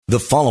The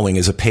following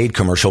is a paid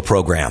commercial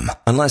program.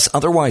 Unless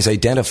otherwise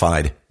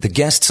identified, the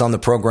guests on the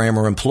program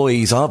are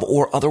employees of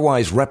or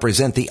otherwise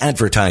represent the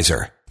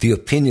advertiser. The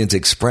opinions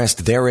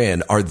expressed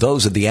therein are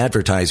those of the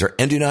advertiser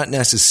and do not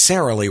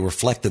necessarily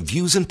reflect the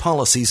views and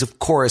policies of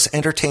Chorus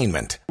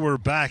Entertainment. We're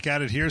back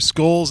at it here.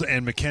 Scholes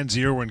and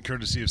Mackenzie Irwin,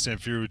 courtesy of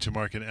Samfiru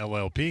Tumarkin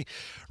LLP,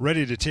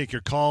 ready to take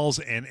your calls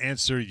and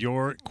answer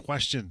your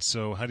questions.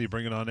 So how do you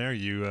bring it on air?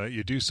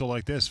 You do so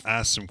like this.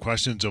 Ask some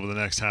questions over the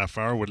next half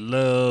hour. Would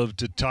love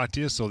to talk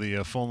to you. So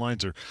the phone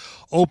lines are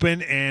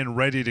open and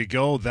ready to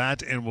go.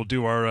 That, and we'll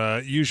do our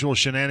usual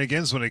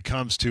shenanigans when it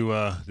comes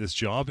to this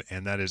job,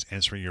 and that is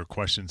answering your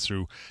questions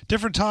through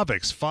different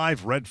topics.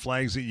 5 red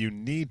flags that you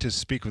need to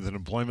speak with an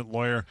employment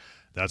lawyer.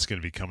 That's going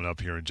to be coming up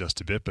here in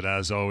just a bit. But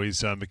as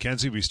always,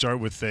 Mackenzie, we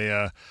start with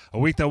a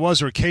week that was,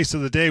 or a case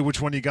of the day.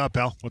 Which one you got,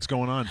 pal? What's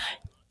going on?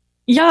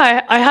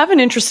 Yeah, I have an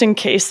interesting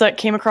case that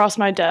came across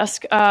my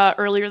desk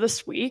earlier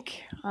this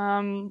week.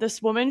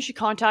 This woman, she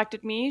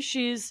contacted me.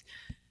 She's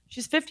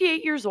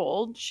 58 years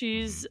old.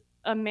 She's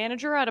a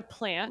manager at a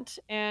plant,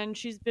 and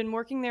she's been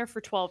working there for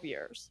 12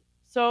 years.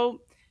 So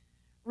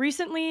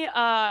recently,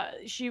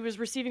 she was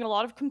receiving a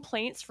lot of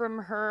complaints from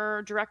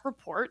her direct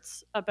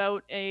reports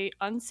about a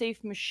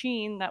unsafe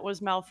machine that was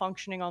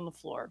malfunctioning on the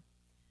floor.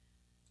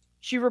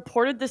 She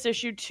reported this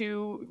issue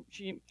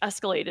she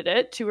escalated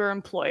it to her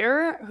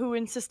employer, who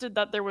insisted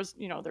that there was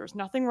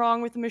nothing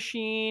wrong with the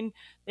machine.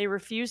 They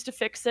refused to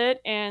fix it,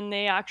 and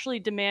they actually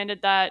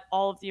demanded that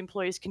all of the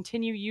employees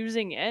continue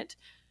using it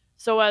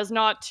so as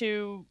not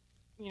to,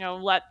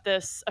 let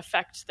this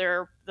affect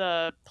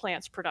the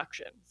plant's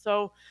production.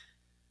 So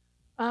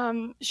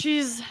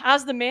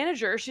as the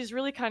manager, she's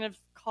really kind of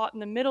caught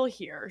in the middle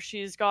here.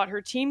 She's got her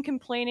team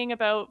complaining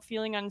about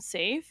feeling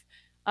unsafe.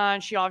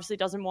 And she obviously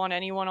doesn't want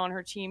anyone on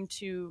her team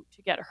to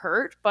get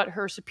hurt. But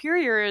her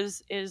superior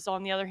is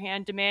on the other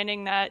hand,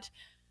 demanding that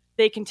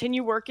they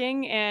continue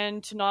working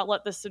and to not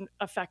let this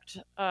affect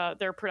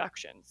their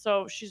production.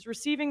 So she's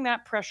receiving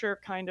that pressure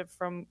kind of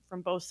from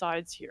both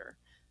sides here.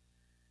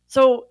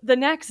 So the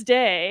next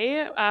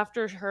day,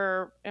 after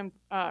her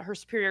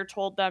superior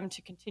told them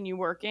to continue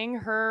working,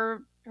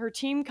 her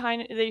team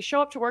they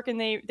show up to work and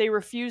they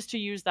refuse to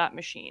use that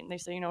machine. They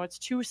say,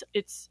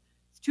 it's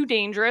too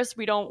dangerous.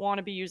 We don't want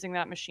to be using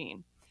that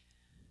machine.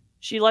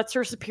 She lets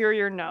her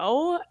superior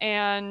know,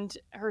 and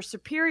her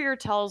superior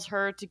tells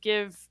her to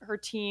give her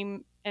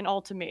team an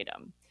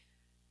ultimatum,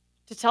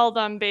 to tell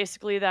them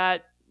basically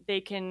that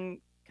they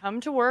can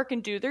come to work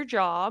and do their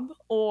job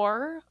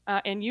or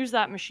and use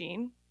that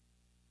machine,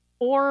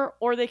 or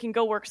they can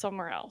go work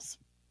somewhere else.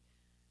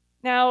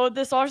 Now,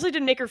 this obviously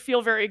didn't make her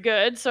feel very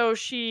good, so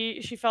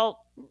she felt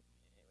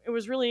it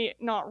was really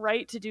not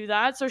right to do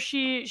that. So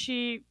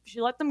she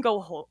let them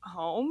go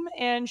home,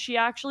 and she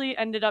actually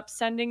ended up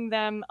sending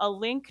them a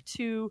link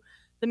to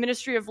the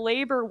Ministry of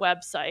Labor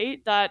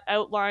website that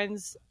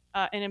outlines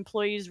an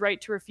employee's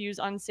right to refuse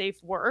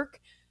unsafe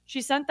work.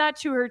 She sent that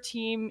to her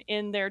team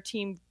in their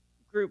team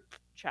group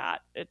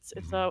chat. It's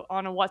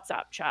on a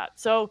WhatsApp chat.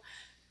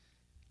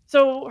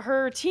 So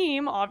her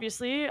team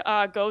obviously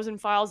goes and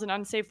files an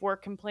unsafe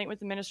work complaint with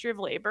the Ministry of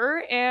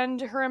Labor,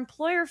 and her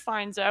employer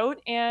finds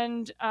out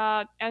and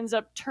ends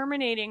up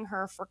terminating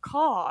her for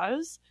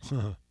cause,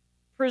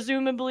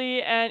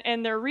 presumably.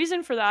 And their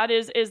reason for that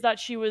is that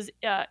she was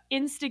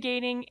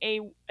instigating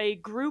a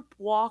group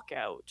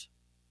walkout.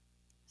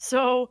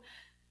 So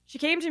she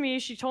came to me,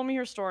 she told me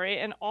her story,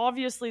 and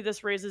obviously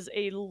this raises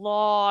a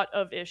lot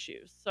of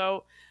issues.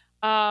 So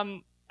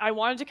I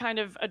wanted to kind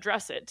of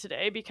address it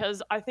today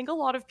because I think a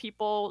lot of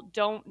people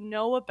don't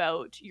know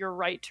about your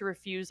right to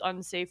refuse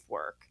unsafe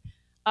work.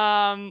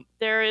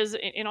 There is,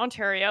 in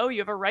Ontario, you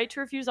have a right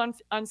to refuse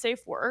unsafe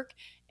work.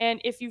 And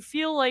if you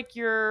feel like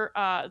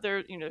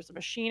there's a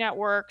machine at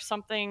work,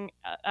 something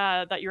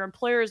that your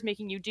employer is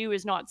making you do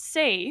is not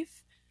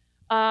safe,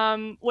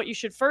 what you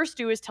should first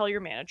do is tell your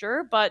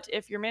manager. But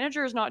if your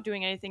manager is not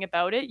doing anything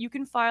about it, you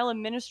can file a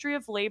Ministry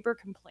of Labor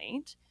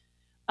complaint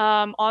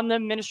on the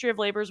Ministry of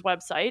Labor's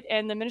website,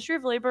 and the Ministry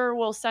of Labor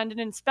will send an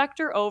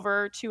inspector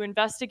over to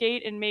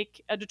investigate and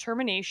make a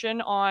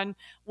determination on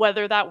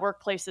whether that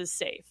workplace is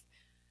safe.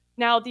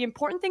 Now, the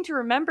important thing to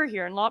remember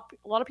here, and a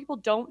lot of people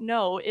don't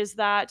know, is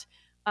that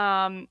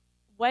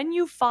when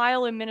you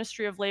file a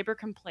Ministry of Labor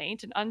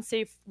complaint, an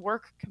unsafe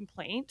work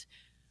complaint,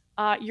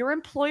 your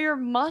employer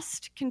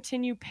must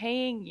continue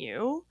paying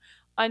you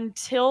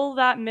until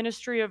that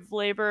Ministry of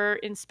Labor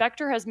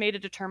inspector has made a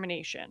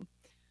determination.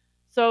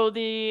 So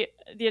the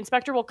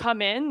inspector will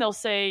come in, they'll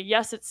say,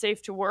 yes, it's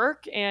safe to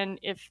work. And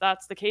if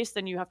that's the case,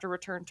 then you have to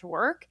return to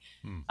work.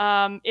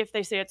 If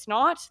they say it's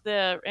not,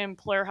 the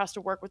employer has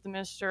to work with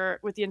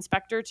the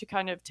inspector to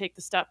kind of take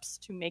the steps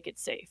to make it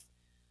safe.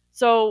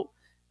 So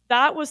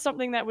that was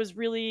something that was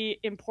really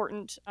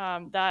important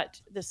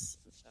that this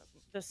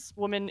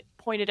woman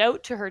pointed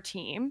out to her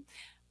team.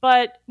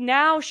 But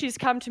now she's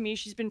come to me,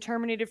 she's been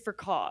terminated for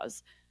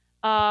cause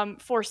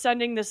for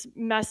sending this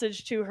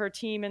message to her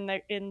team in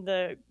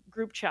the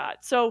group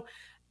chat. So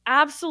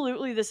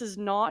absolutely, this is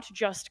not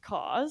just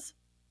cause.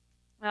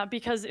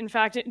 because in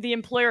fact, the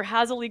employer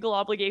has a legal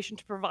obligation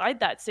to provide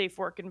that safe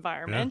work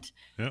environment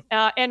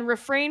and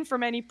refrain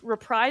from any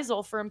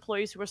reprisal for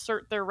employees who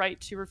assert their right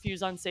to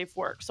refuse unsafe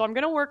work. So I'm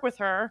going to work with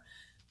her.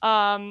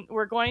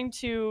 We're going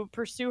to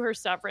pursue her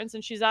severance,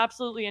 and she's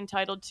absolutely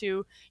entitled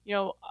to,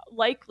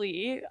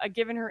 likely,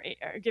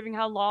 given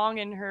how long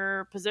in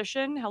her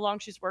position, how long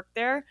she's worked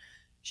there,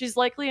 she's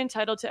likely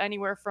entitled to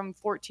anywhere from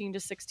 14 to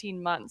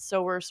 16 months.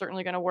 So we're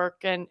certainly going to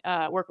work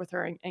with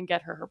her and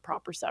get her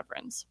proper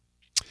severance.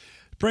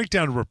 Break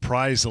down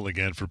reprisal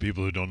again for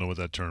people who don't know what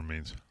that term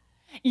means.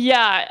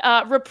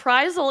 Yeah,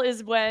 reprisal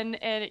is when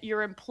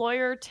your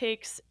employer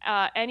takes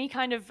any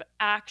kind of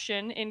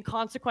action in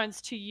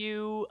consequence to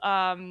you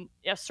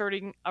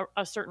asserting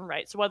a certain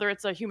right. So whether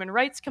it's a human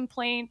rights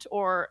complaint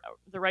or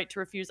the right to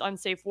refuse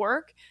unsafe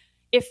work,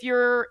 if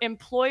your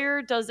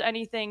employer does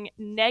anything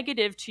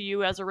negative to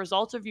you as a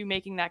result of you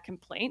making that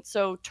complaint,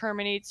 so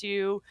terminates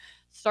you,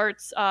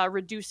 starts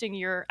reducing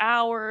your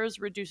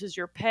hours, reduces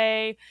your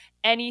pay,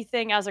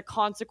 anything as a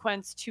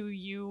consequence to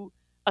you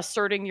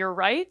asserting your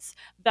rights,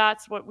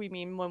 that's what we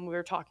mean when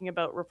we're talking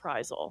about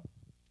reprisal.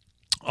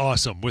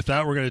 Awesome. With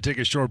that, we're going to take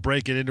a short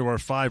break, get into our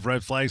 5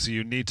 red flags that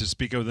you need to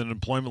speak with an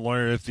employment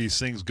lawyer if these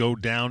things go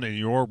down in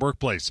your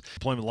workplace.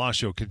 Employment Law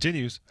Show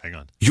continues. Hang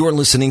on. You're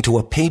listening to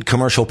a paid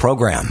commercial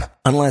program.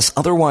 Unless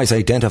otherwise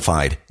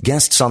identified,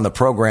 guests on the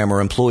program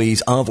are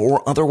employees of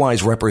or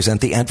otherwise represent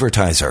the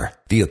advertiser.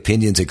 The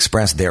opinions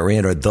expressed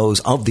therein are those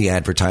of the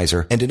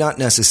advertiser and do not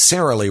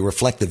necessarily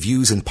reflect the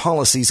views and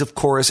policies of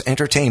Chorus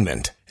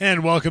Entertainment.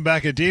 And welcome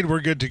back indeed.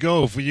 We're good to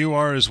go. If you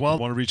are as well,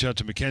 want to reach out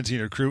to Mackenzie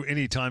and her crew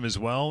anytime as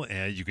well,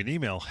 and you can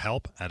email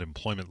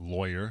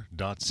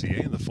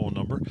help@employmentlawyer.ca, and the phone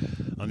number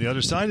on the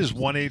other side is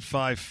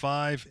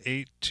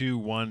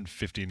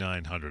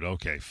 1-855-821-5900.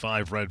 Okay,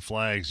 5 red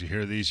flags. You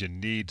hear these, you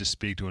need to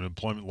speak to an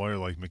employment lawyer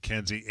like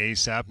Mackenzie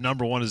ASAP.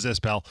 Number 1 is this,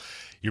 pal.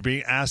 You're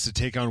being asked to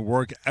take on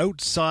work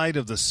outside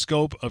of the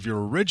scope of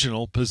your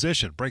original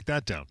position. Break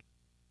that down.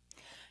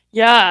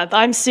 Yeah,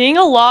 I'm seeing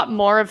a lot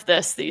more of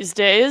this these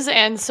days,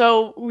 and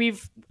so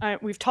we've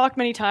talked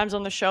many times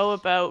on the show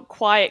about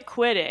quiet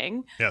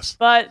quitting. Yes,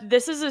 but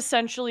this is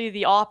essentially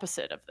the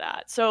opposite of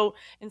that. So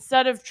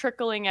instead of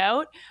trickling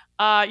out,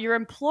 your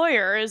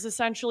employer is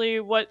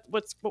essentially what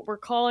we're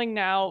calling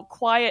now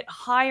quiet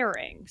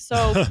hiring.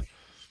 So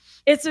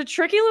it's a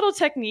tricky little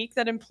technique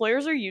that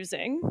employers are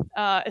using,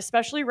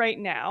 especially right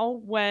now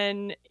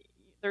when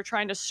they're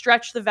trying to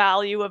stretch the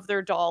value of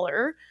their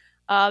dollar.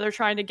 They're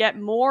trying to get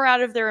more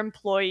out of their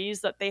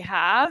employees that they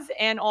have,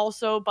 and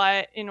also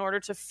in order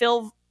to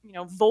fill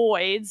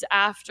voids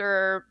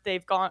after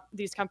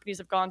these companies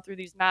have gone through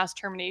these mass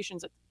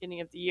terminations at the beginning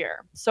of the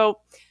year. So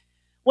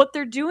what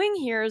they're doing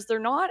here is they're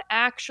not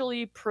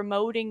actually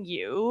promoting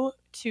you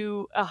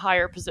to a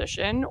higher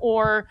position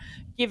or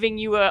giving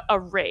you a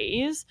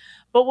raise,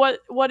 but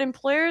what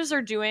employers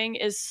are doing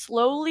is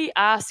slowly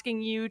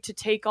asking you to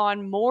take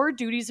on more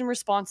duties and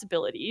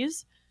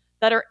responsibilities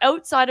that are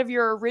outside of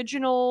your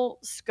original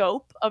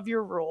scope of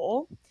your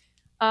role,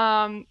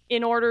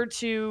 in order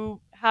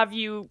to have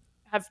you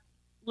have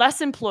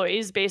less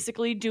employees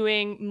basically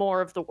doing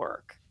more of the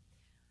work.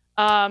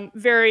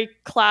 Very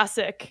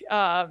classic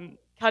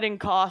cutting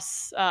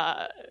costs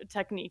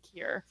technique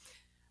here.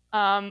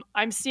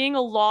 I'm seeing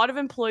a lot of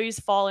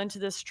employees fall into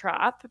this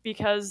trap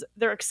because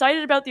they're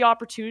excited about the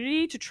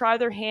opportunity to try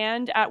their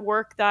hand at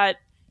work that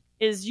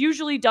is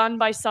usually done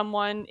by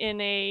someone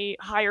in a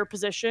higher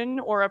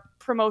position or a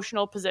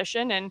promotional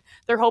position. And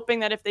they're hoping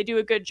that if they do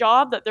a good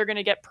job, that they're going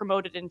to get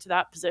promoted into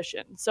that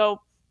position.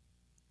 So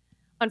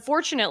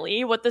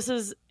unfortunately, what this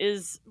is,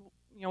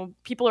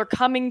 people are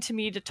coming to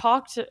me to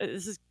talk to,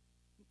 this is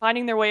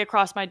finding their way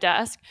across my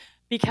desk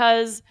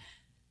because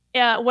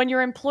when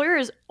your employer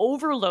is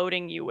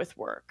overloading you with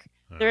work,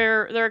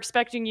 they're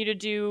expecting you to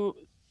do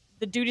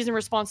the duties and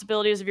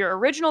responsibilities of your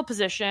original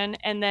position.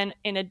 And then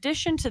in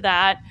addition to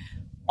that,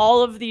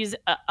 all of these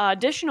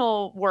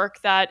additional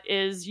work that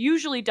is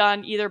usually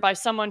done either by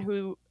someone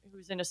who's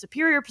in a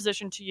superior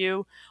position to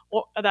you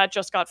or that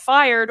just got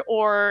fired,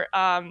 or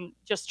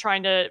just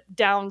trying to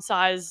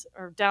downsize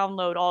or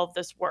download all of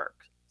this work.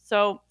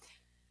 So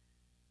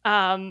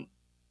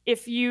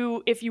if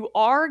you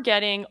are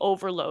getting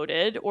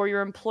overloaded or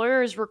your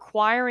employer is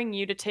requiring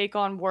you to take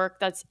on work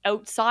that's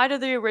outside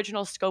of the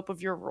original scope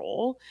of your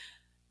role,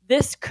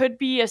 this could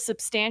be a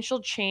substantial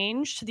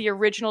change to the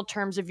original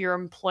terms of your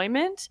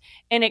employment,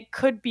 and it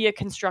could be a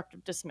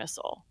constructive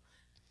dismissal.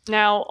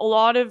 Now, a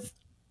lot of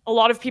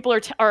people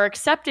are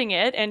accepting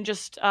it and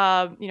just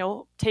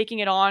taking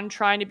it on,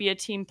 trying to be a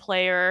team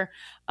player,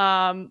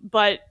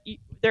 but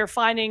they're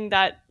finding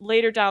that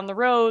later down the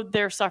road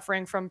they're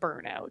suffering from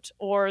burnout,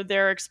 or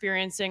they're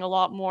experiencing a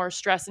lot more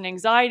stress and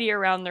anxiety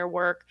around their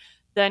work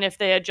than if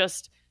they had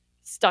just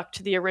stuck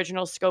to the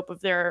original scope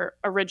of their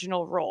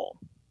original role.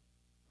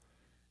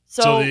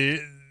 So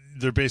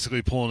they're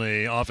basically pulling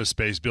a Office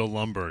Space Bill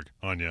Lumbergh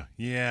on you.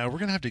 Yeah, we're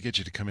going to have to get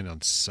you to come in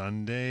on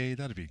Sunday.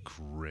 That'd be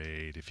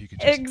great if you could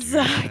just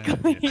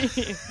Exactly. do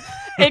that.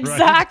 Yeah.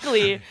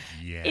 Exactly.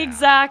 Yeah.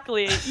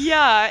 Exactly.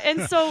 Yeah.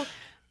 And so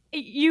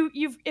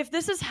if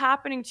this is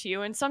happening to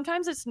you, and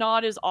sometimes it's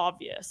not as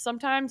obvious,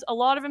 sometimes a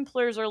lot of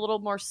employers are a little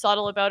more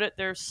subtle about it,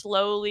 they're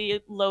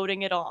slowly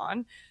loading it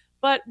on,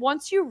 but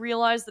once you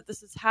realize that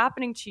this is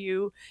happening to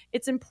you,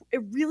 it's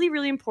really,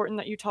 really important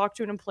that you talk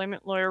to an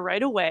employment lawyer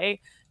right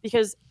away,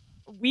 because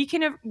we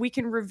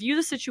can review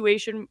the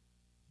situation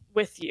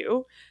with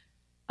you,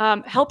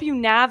 help you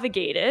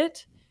navigate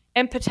it,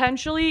 and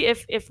potentially,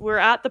 if we're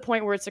at the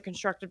point where it's a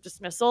constructive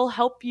dismissal,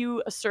 help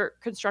you assert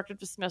constructive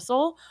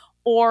dismissal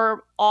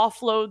or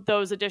offload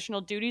those additional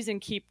duties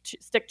and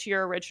stick to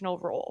your original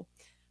role.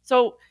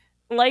 So,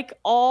 like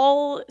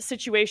all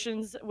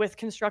situations with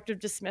constructive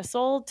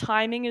dismissal,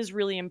 timing is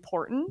really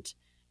important.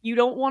 You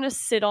don't want to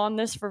sit on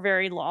this for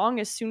very long.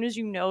 As soon as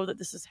you know that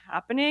this is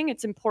happening,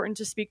 it's important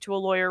to speak to a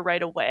lawyer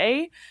right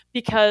away,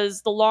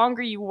 because the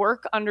longer you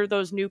work under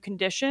those new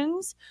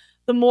conditions,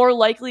 the more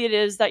likely it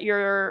is that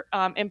your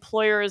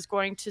employer is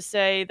going to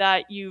say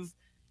that you're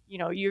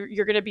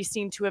going to be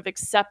seen to have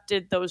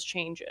accepted those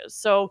changes.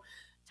 So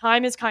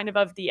time is kind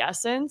of the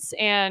essence,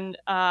 and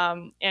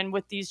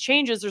with these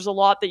changes, there's a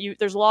lot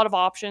of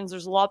options.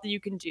 There's a lot that you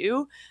can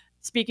do.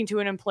 Speaking to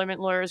an employment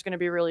lawyer is going to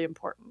be really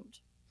important.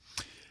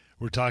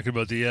 We're talking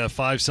about the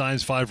 5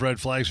 signs, 5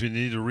 red flags we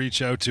need to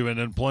reach out to. And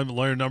employment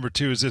lawyer number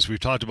 2 is this. We've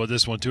talked about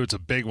this one too. It's a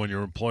big one.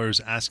 Your employer's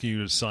asking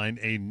you to sign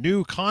a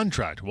new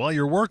contract while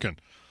you're working.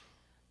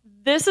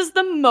 This is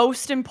the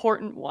most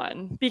important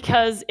one,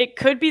 because it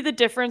could be the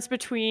difference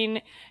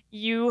between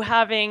you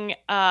having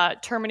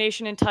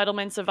termination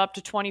entitlements of up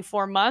to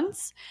 24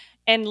 months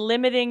and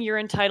limiting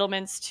your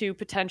entitlements to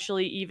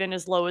potentially even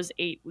as low as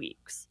 8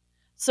 weeks.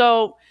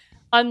 So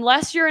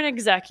unless you're an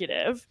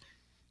executive,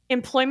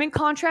 employment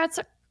contracts,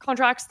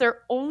 they're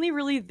only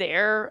really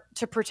there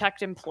to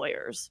protect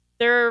employers.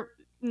 They're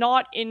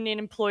not in an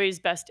employee's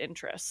best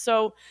interest.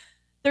 So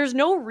there's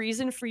no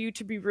reason for you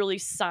to be really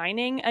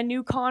signing a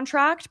new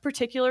contract,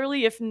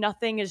 particularly if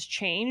nothing has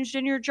changed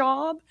in your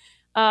job.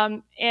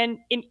 And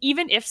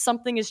even if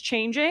something is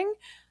changing,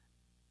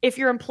 if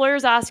your employer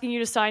is asking you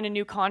to sign a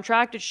new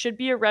contract, it should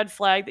be a red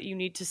flag that you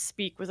need to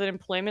speak with an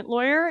employment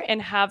lawyer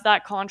and have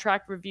that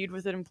contract reviewed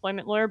with an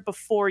employment lawyer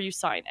before you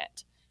sign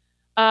it.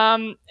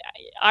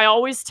 I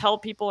always tell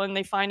people, and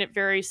they find it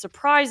very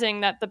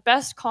surprising, that the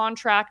best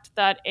contract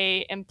that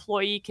a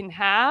employee can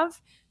have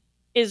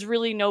is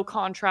really no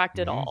contract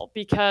at all,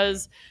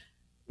 because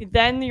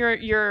then your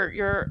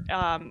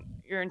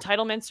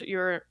entitlements,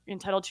 you're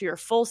entitled to your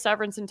full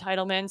severance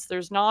entitlements.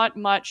 There's not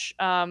much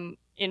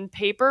in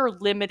paper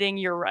limiting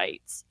your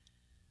rights,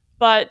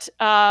 but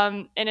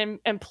an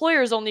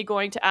employer is only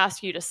going to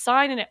ask you to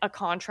sign a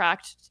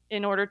contract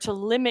in order to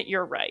limit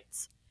your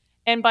rights.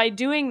 And by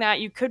doing that,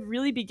 you could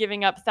really be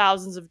giving up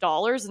thousands of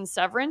dollars in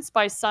severance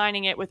by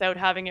signing it without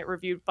having it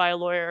reviewed by a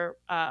lawyer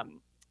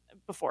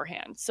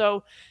beforehand.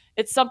 So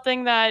it's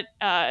something that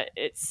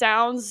it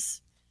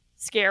sounds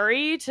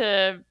scary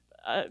to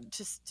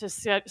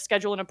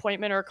schedule an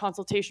appointment or a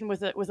consultation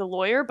with a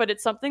lawyer, but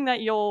it's something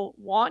that you'll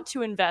want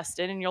to invest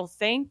in, and you'll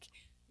thank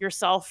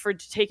yourself for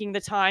taking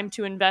the time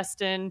to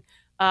invest in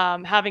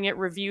having it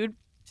reviewed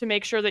to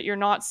make sure that you're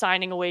not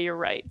signing away your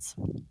rights.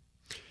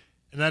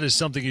 And that is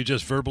something you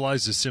just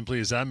verbalized as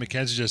simply as that.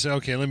 Mackenzie just said,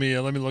 okay, let me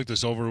look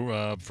this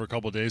over for a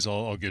couple of days.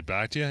 I'll get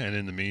back to you. And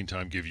in the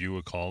meantime, give you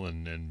a call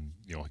and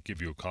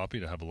give you a copy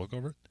to have a look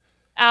over it.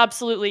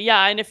 Absolutely.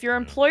 Yeah. And if your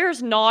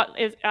employer's not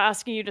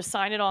asking you to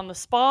sign it on the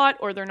spot,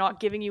 or they're not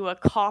giving you a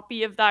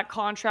copy of that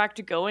contract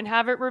to go and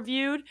have it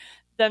reviewed,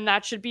 then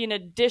that should be an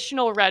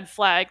additional red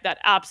flag that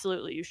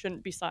absolutely you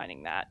shouldn't be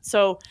signing that.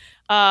 So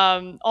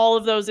all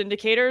of those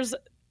indicators,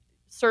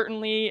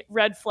 certainly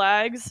red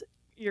flags,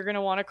 you're going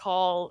to want to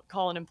call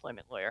an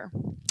employment lawyer.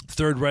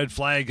 Third red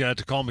flag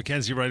to call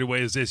Mackenzie right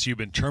away is this: you've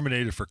been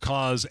terminated for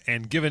cause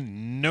and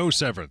given no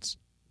severance.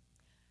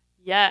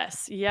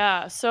 Yes.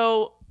 Yeah.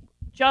 So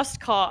just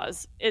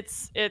cause.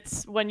 It's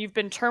when you've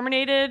been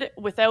terminated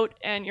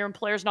and your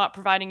employer's not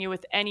providing you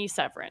with any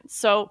severance.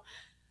 So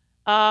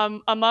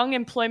among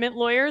employment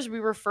lawyers, we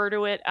refer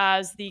to it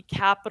as the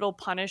capital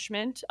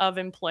punishment of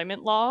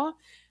employment law.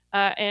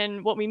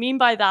 And what we mean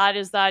by that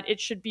is that it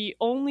should be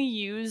only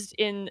used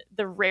in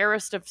the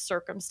rarest of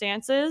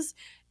circumstances.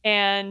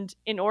 And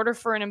in order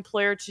for an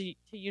employer to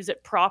use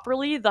it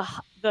properly, the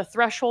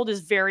threshold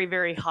is very,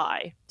 very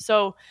high.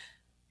 So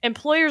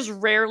employers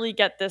rarely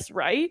get this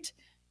right.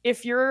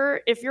 If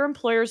your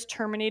employer's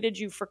terminated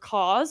you for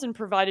cause and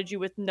provided you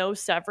with no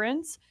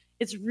severance,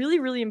 it's really,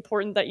 really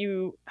important that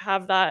you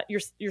have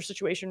your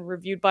situation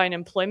reviewed by an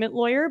employment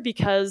lawyer,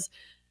 because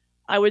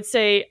I would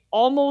say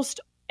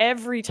almost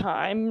every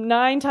time,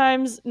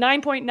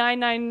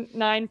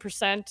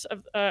 9.999%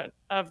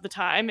 of the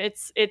time,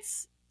 it's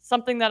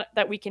something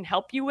that we can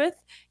help you with.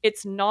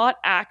 It's not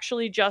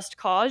actually just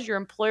cause. Your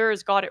employer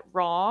has got it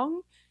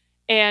wrong,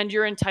 and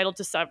you're entitled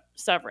to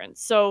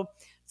severance. So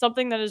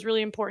something that is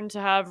really important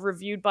to have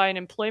reviewed by an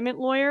employment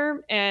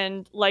lawyer,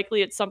 and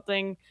likely it's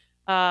something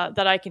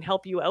that I can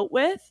help you out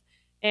with.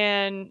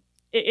 And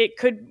it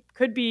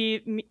could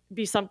be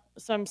some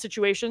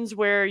situations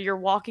where you're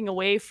walking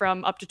away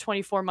from up to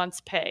 24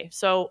 months pay.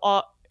 So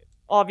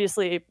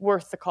obviously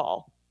worth the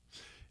call.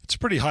 It's a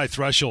pretty high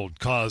threshold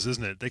cause,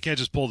 isn't it? They can't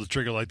just pull the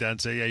trigger like that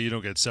and say, yeah, you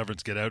don't get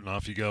severance, get out, and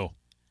off you go.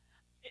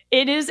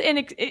 It is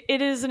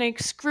an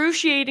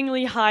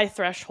excruciatingly high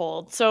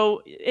threshold.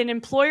 So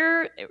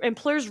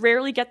employers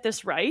rarely get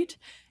this right.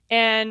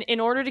 And in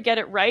order to get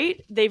it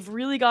right, they've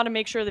really got to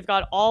make sure they've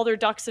got all their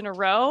ducks in a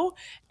row.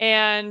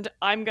 And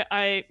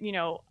I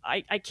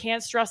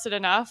can't stress it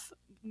enough.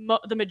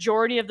 The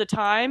majority of the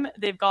time,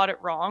 they've got it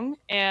wrong,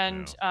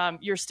 and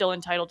you're still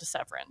entitled to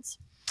severance.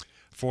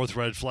 Fourth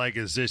red flag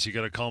is this: you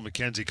got to call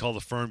Mackenzie, call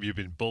the firm you've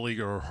been bullied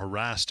or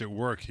harassed at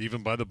work,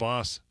 even by the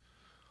boss.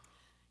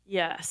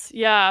 Yes.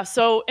 Yeah.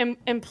 So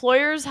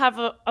employers have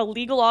a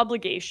legal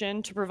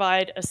obligation to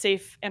provide a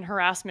safe and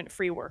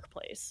harassment-free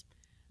workplace.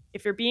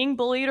 If you're being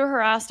bullied or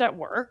harassed at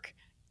work,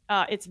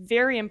 it's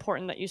very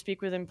important that you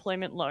speak with an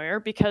employment lawyer,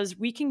 because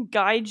we can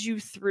guide you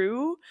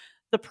through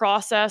the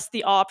process,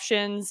 the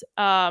options,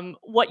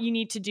 what you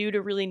need to do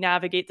to really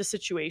navigate the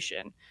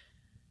situation.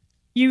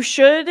 You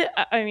should,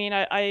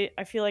 I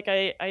feel like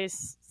I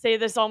say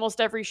this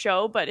almost every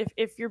show, but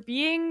if you're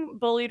being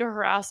bullied or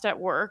harassed at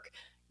work,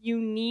 you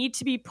need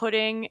to be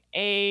putting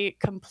a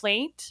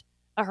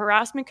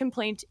harassment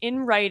complaint in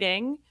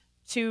writing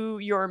to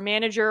your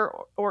manager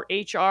or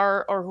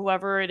HR or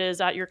whoever it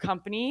is at your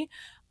company.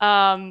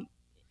 And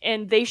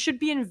they should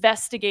be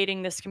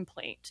investigating this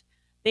complaint.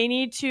 They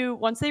need to,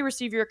 once they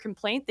receive your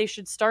complaint, they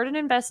should start an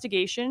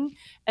investigation,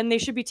 and they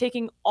should be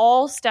taking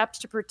all steps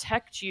to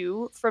protect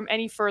you from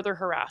any further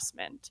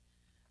harassment.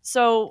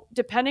 So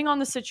depending on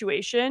the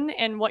situation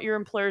and what your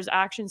employer's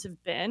actions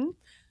have been,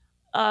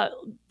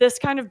 this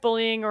kind of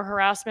bullying or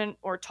harassment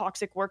or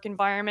toxic work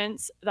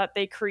environments that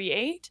they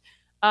create,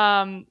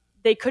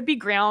 they could be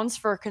grounds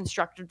for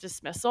constructive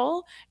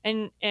dismissal.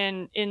 And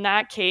in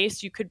that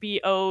case, you could be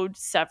owed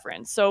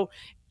severance. So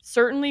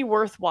certainly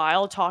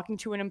worthwhile talking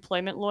to an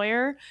employment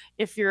lawyer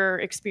if you're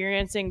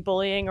experiencing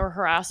bullying or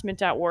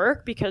harassment at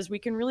work, because we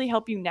can really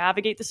help you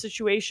navigate the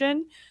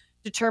situation,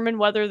 determine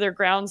whether there are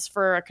grounds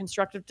for a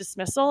constructive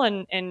dismissal,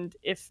 and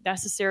if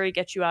necessary,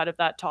 get you out of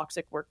that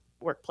toxic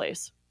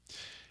workplace.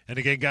 And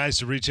again, guys,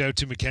 to reach out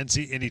to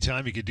Mackenzie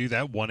anytime, you can do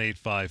that.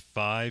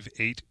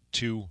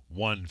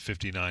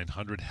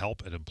 1-855-821-5900,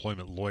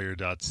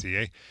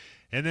 help@employmentlawyer.ca.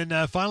 And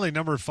then finally,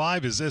 number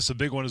 5 is this, a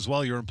big one as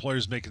well. Your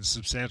employer's making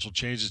substantial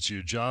changes to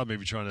your job,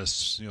 maybe trying to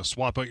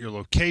swap out your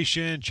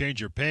location, change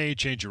your pay,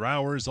 change your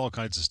hours, all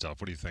kinds of stuff.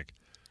 What do you think?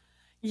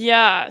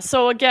 Yeah.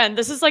 So again,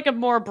 this is like a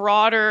more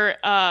broader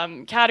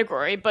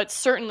category, but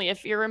certainly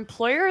if your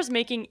employer is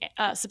making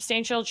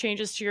substantial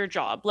changes to your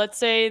job, let's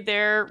say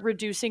they're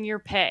reducing your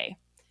pay,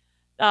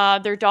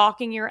 they're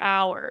docking your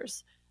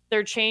hours,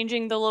 they're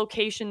changing the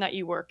location that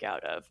you work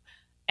out of.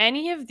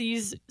 Any of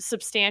these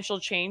substantial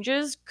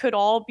changes could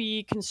all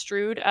be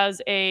construed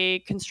as a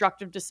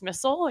constructive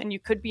dismissal, and you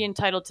could be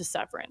entitled to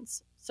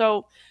severance.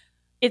 So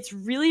it's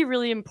really,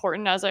 really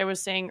important, as I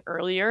was saying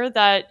earlier,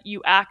 that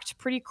you act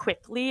pretty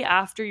quickly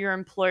after your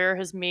employer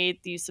has made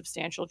these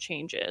substantial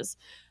changes.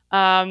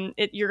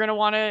 You're going to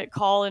want to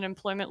call an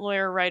employment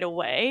lawyer right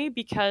away,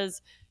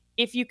 because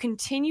if you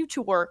continue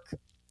to work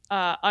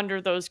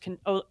under those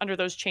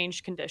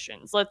changed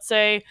conditions. Let's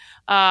say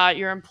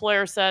your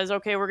employer says,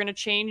 okay, we're going to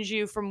change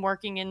you from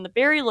working in the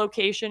Barrie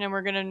location, and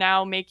we're going to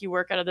now make you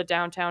work out of the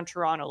downtown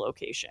Toronto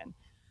location.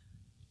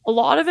 A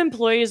lot of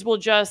employees will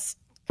just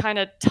kind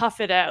of tough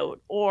it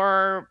out,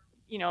 or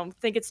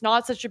think it's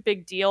not such a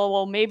big deal.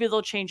 Well, maybe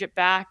they'll change it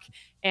back,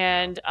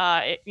 and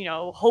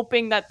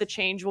hoping that the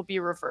change will be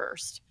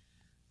reversed.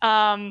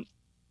 The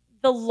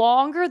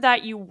longer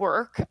that you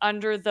work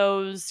under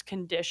those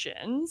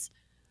conditions,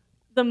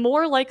 the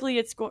more likely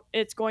it's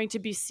going to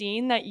be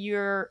seen that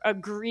you're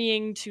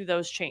agreeing to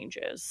those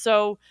changes.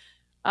 So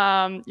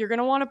you're going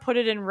to want to put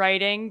it in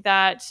writing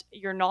that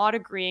you're not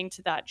agreeing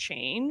to that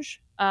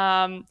change.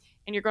 And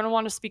you're going to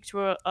want to speak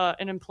to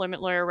an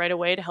employment lawyer right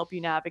away to help you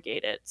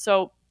navigate it.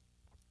 So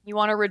you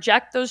want to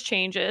reject those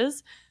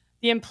changes.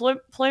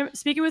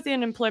 Speaking with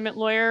an employment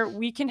lawyer,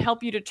 we can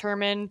help you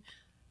determine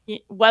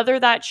whether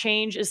that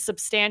change is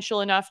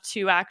substantial enough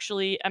to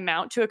actually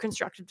amount to a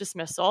constructive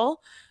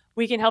dismissal.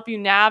 We can help you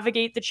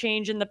navigate the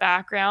change in the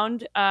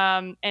background,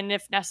 and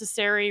if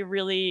necessary,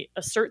 really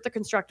assert the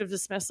constructive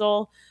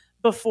dismissal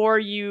before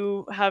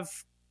you have,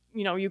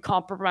 you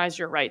compromise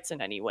your rights in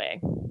any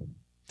way.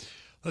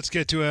 Let's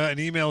get to an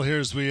email here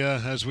as we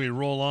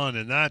roll on,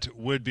 and that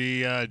would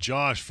be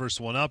Josh.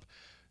 First one up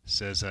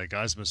says,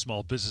 guys, I'm a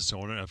small business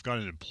owner. I've got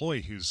an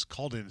employee who's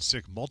called in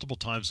sick multiple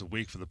times a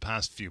week for the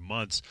past few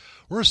months.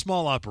 We're a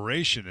small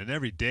operation, and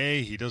every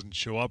day he doesn't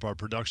show up, our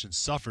production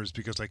suffers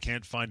because I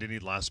can't find any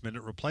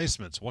last-minute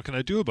replacements. What can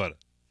I do about it?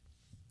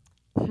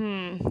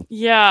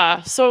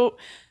 Yeah. So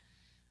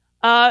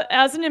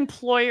as an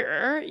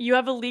employer, you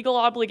have a legal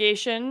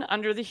obligation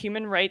under the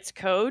Human Rights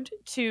Code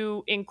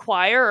to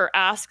inquire or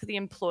ask the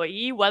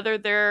employee whether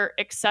their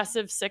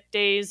excessive sick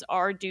days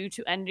are due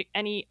to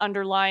any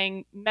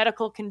underlying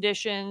medical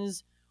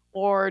conditions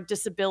or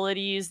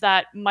disabilities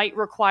that might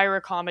require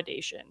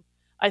accommodation.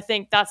 I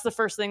think that's the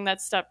first thing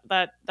that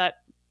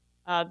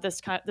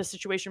this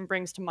situation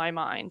brings to my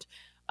mind.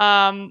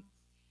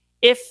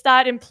 If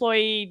that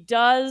employee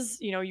does,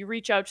 you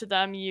reach out to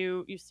them,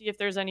 you see if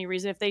there's any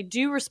reason. If they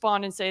do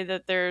respond and say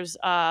that there's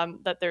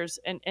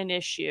an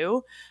issue,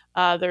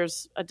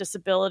 there's a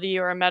disability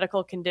or a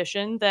medical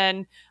condition,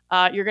 then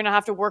you're going to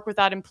have to work with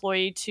that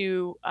employee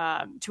to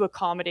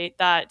accommodate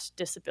that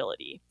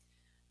disability.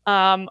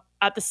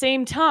 At the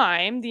same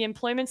time, the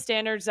Employment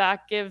Standards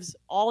Act gives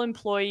all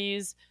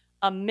employees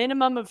a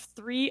minimum of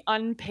 3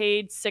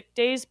 unpaid sick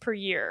days per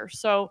year.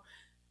 So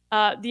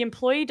the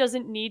employee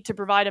doesn't need to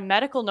provide a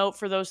medical note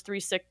for those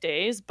 3 sick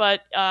days,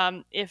 but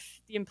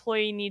if the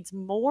employee needs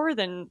more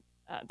than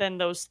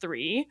those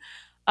 3,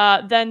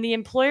 then the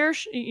employer,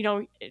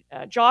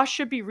 Josh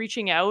should be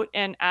reaching out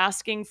and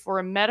asking for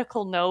a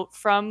medical note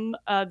from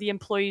the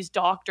employee's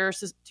doctor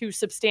to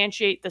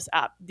substantiate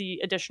the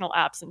additional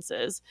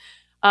absences,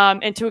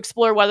 and to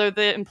explore whether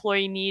the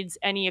employee needs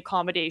any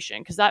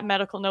accommodation, because that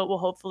medical note will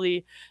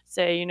hopefully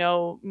say,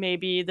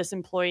 maybe this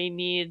employee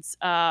needs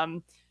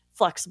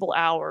flexible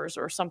hours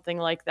or something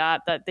like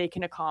that they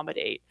can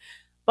accommodate.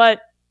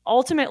 But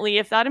ultimately,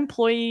 if that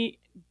employee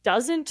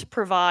doesn't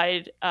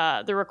provide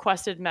the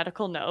requested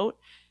medical note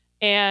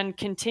and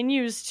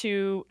continues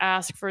to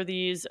ask for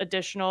these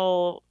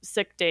additional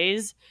sick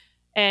days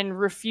and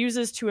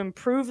refuses to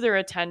improve their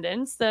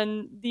attendance,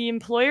 then the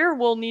employer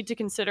will need to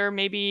consider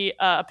maybe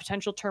a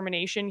potential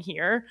termination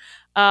here.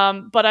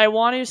 But I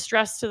want to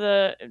stress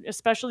to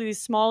especially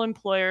these small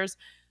employers,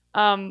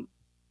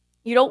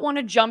 you don't want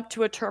to jump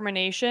to a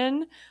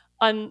termination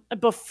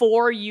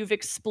before you've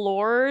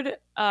explored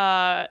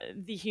the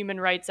human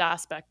rights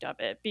aspect of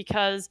it.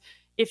 Because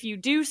if you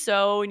do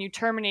so and you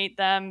terminate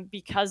them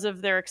because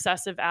of their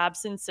excessive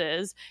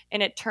absences,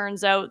 and it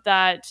turns out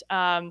that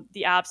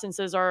the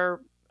absences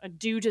are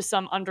due to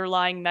some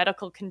underlying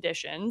medical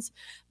conditions,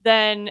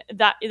 then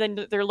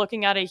they're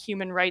looking at a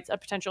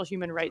potential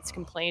human rights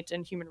complaint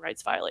and human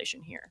rights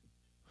violation here.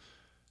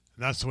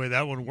 And that's the way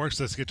that one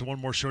works. Let's get to one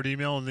more short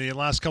email in the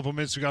last couple of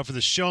minutes we got for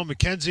the show.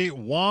 Mackenzie,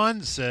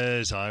 Juan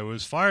says, I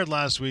was fired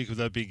last week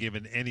without being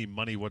given any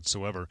money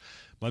whatsoever.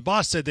 My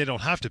boss said they don't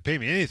have to pay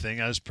me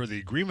anything as per the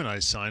agreement I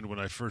signed when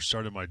I first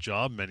started my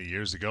job many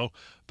years ago,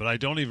 but I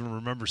don't even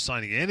remember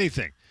signing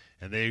anything.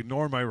 And they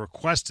ignore my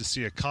request to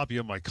see a copy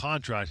of my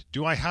contract.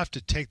 Do I have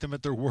to take them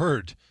at their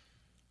word?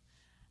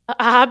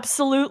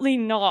 Absolutely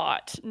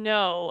not.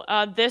 No.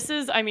 This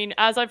is,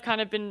 as I've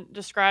kind of been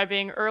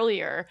describing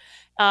earlier,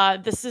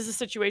 this is a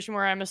situation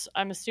where I'm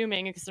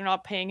assuming, because they're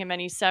not paying him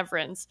any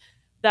severance,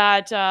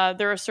 that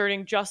they're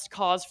asserting just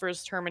cause for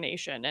his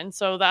termination. And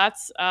so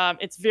that's,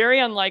 it's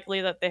very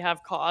unlikely that they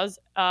have cause.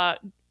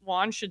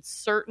 Juan should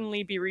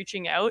certainly be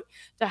reaching out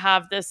to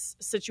have this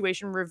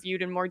situation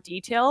reviewed in more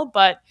detail.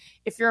 But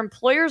if your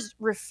employer's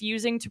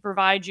refusing to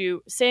provide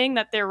you, saying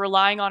that they're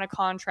relying on a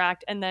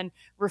contract and then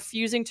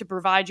refusing to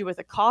provide you with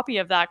a copy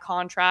of that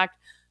contract,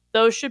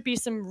 those should be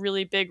some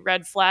really big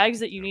red flags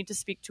that you need to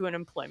speak to an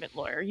employment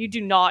lawyer. You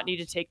do not need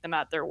to take them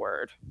at their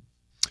word.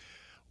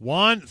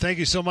 Juan, thank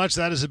you so much.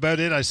 That is about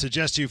it. I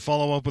suggest you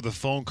follow up with a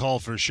phone call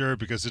for sure,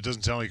 because it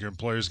doesn't sound like your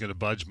employer is going to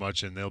budge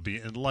much, and they'll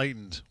be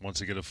enlightened once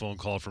they get a phone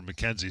call from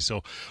Mackenzie.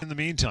 So in the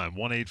meantime,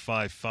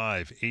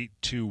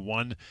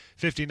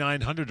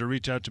 1-855-821-5900 to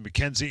reach out to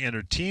Mackenzie and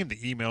her team.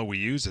 The email we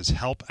use is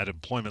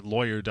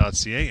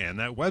help@employmentlawyer.ca, and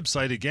that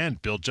website, again,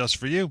 built just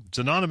for you. It's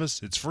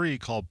anonymous. It's free,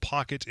 called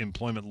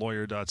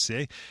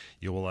pocketemploymentlawyer.ca.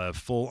 You will have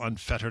full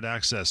unfettered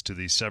access to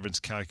the severance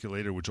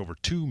calculator, which over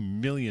 2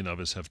 million of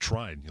us have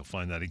tried. You'll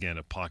find that again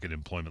at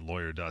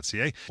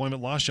pocketemploymentlawyer.ca.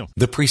 Employment Law Show.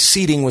 The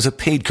preceding was a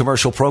paid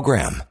commercial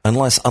program.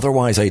 Unless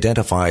otherwise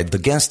identified, the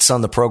guests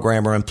on the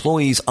program are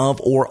employees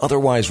of or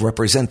otherwise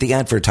represent the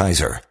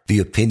advertiser. The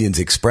opinions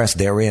expressed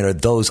therein are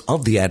those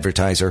of the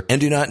advertiser and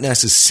do not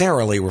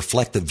necessarily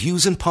reflect the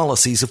views and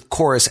policies of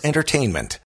Chorus Entertainment.